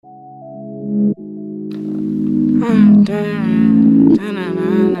I'ma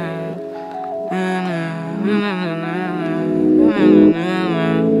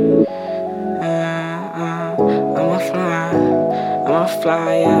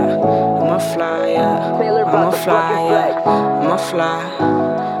fly, yeah. I'ma fly, yeah. I'ma fly, yeah. I'ma fly.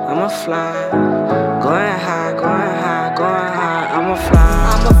 I'ma fly. Going high, going high, going high. I'ma fly.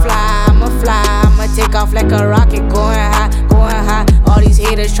 I'ma fly, I'ma fly. I'ma take off like a rocket. Going high, going high. All these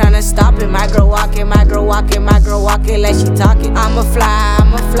haters tryna stop it. My girl walking, my girl walking, my girl walking like she talking. I'ma fly,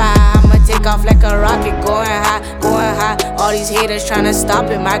 I'ma fly. I'ma take off like a rocket. Going high, going high. All these haters tryna stop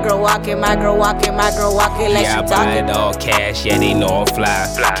it. My girl walking, my girl walking, my girl walking like she talking. Yeah, I buy it all cash, yeah, they know I'm fly.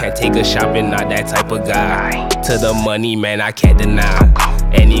 Can't take a shopping, not that type of guy. To the money, man, I can't deny.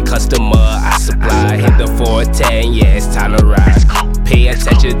 Any customer I supply, hit the 410, yeah, it's time to ride. Pay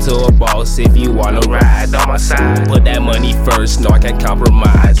attention to a boss if you wanna ride on my side. Put that money first, no, I can't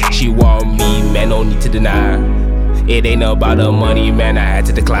compromise. She want me, man, no need to deny. It ain't about the money, man, I had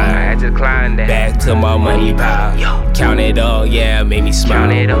to decline. Back to my money pile. Count it up, yeah, made me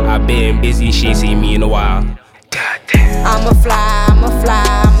smile. I been busy, she ain't seen me in a while. I'ma fly, I'ma fly.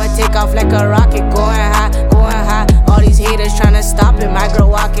 I'ma take off like a rocket. Going high, going high. All these haters tryna stop it. My girl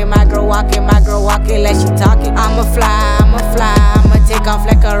walking, my girl walking, my girl walking like she talking. I'ma fly, I'ma fly. I'ma take off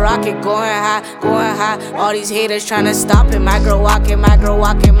like a rocket. Going high, going high. All these haters tryna stop it. My girl walking, my girl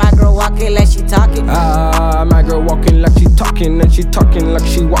walking, my girl walking like she talking. My girl walking like she talking, and she talking like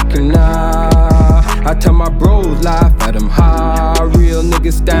she walking. I tell my bros, laugh at them high. Real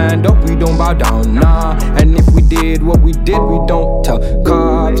niggas stand up, we don't bow down, nah. And if we did what we did, we don't tell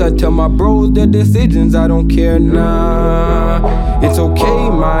cops. I tell my bros their decisions, I don't care, nah. It's okay,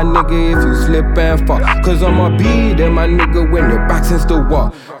 my nigga, if you slip and fall. Cause I'ma be there, my nigga, when your back's against the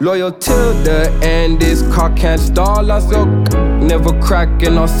wall. Loyal till the end, this car can't stall. I sell never crack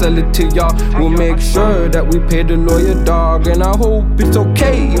and I'll sell it to y'all. We'll make sure that we pay the lawyer, dog. And I hope it's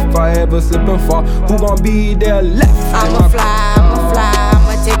okay if I ever slip and fall. Who gon' be there left? I'ma fly, I'ma fly.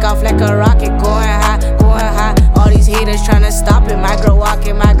 I'ma take off like a rocket. Going high, going high. All these haters tryna stop it. My girl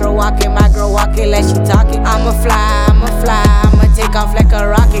walking, my girl walking, my girl walking like she talking. I'ma fly, I'ma fly. I'ma take off like a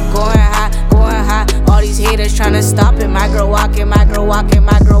rocket. Going high, going high. All these haters tryna stop it. My girl walking, my girl walking,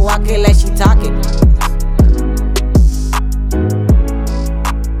 my girl walking like she talking.